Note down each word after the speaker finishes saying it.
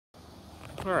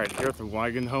All right, here at the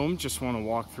Wiegand home, just want to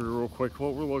walk through real quick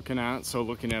what we're looking at. So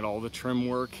looking at all the trim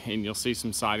work, and you'll see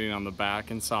some siding on the back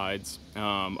and sides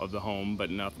of the home, but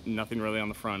nothing really on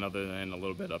the front other than a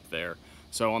little bit up there.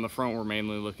 So on the front, we're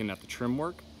mainly looking at the trim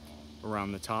work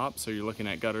around the top. So you're looking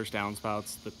at gutters,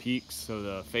 downspouts, the peaks, so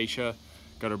the fascia,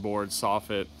 gutter boards,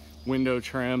 soffit, window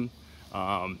trim.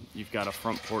 You've got a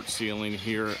front porch ceiling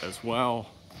here as well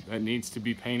that needs to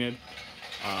be painted.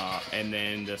 And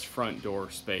then this front door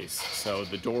space. So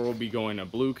the door will be going a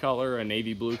blue color, a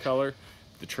navy blue color.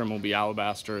 The trim will be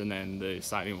alabaster, and then the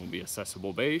siding will be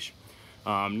accessible beige.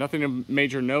 Nothing of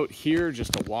major note here,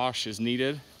 just a wash is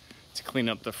needed to clean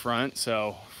up the front.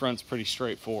 So front's pretty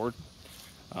straightforward.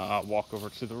 Walk over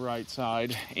to the right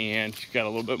side, and you've got a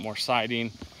little bit more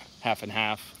siding, half and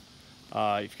half.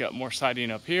 You've got more siding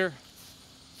up here.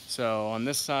 So on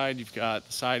this side, you've got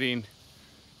the siding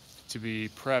to be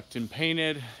prepped and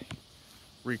painted.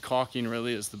 Recaulking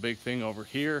really is the big thing over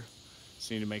here.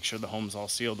 So you need to make sure the home's all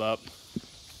sealed up.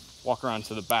 Walk around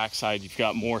to the back side, you've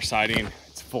got more siding.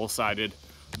 It's full-sided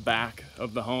back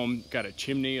of the home. Got a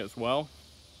chimney as well.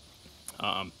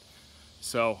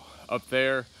 So up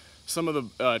there, some of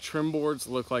the trim boards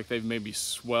look like they've maybe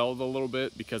swelled a little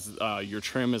bit because your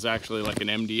trim is actually like an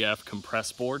MDF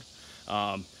compressed board.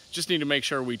 Just need to make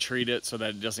sure we treat it so that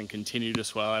it doesn't continue to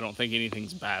swell. I don't think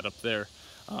anything's bad up there.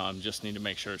 Just need to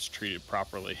make sure it's treated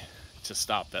properly to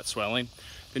stop that swelling.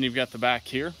 Then you've got the back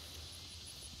here.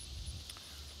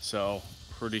 So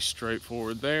pretty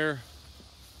straightforward there.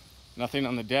 Nothing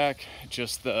on the deck,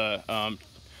 just the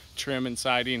trim and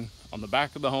siding on the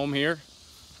back of the home here.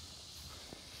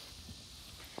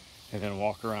 And then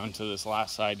walk around to this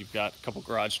last side. You've got a couple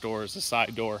garage doors, a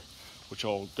side door, which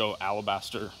will go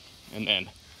alabaster, and then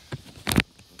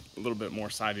a little bit more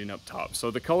siding up top.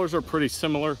 So the colors are pretty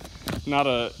similar, not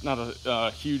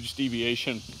a huge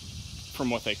deviation from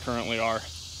what they currently are,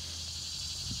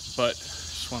 but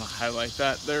just want to highlight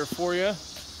that there for you.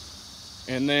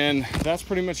 And then that's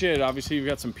pretty much it. Obviously you've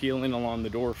got some peeling along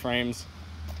the door frames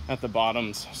at the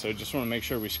bottoms, so just want to make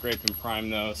sure we scrape and prime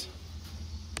those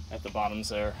at the bottoms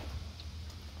there,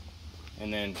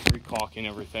 and then recaulking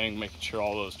everything, making sure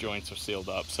all those joints are sealed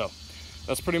up. So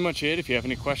that's pretty much it. If you have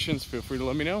any questions, feel free to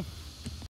let me know.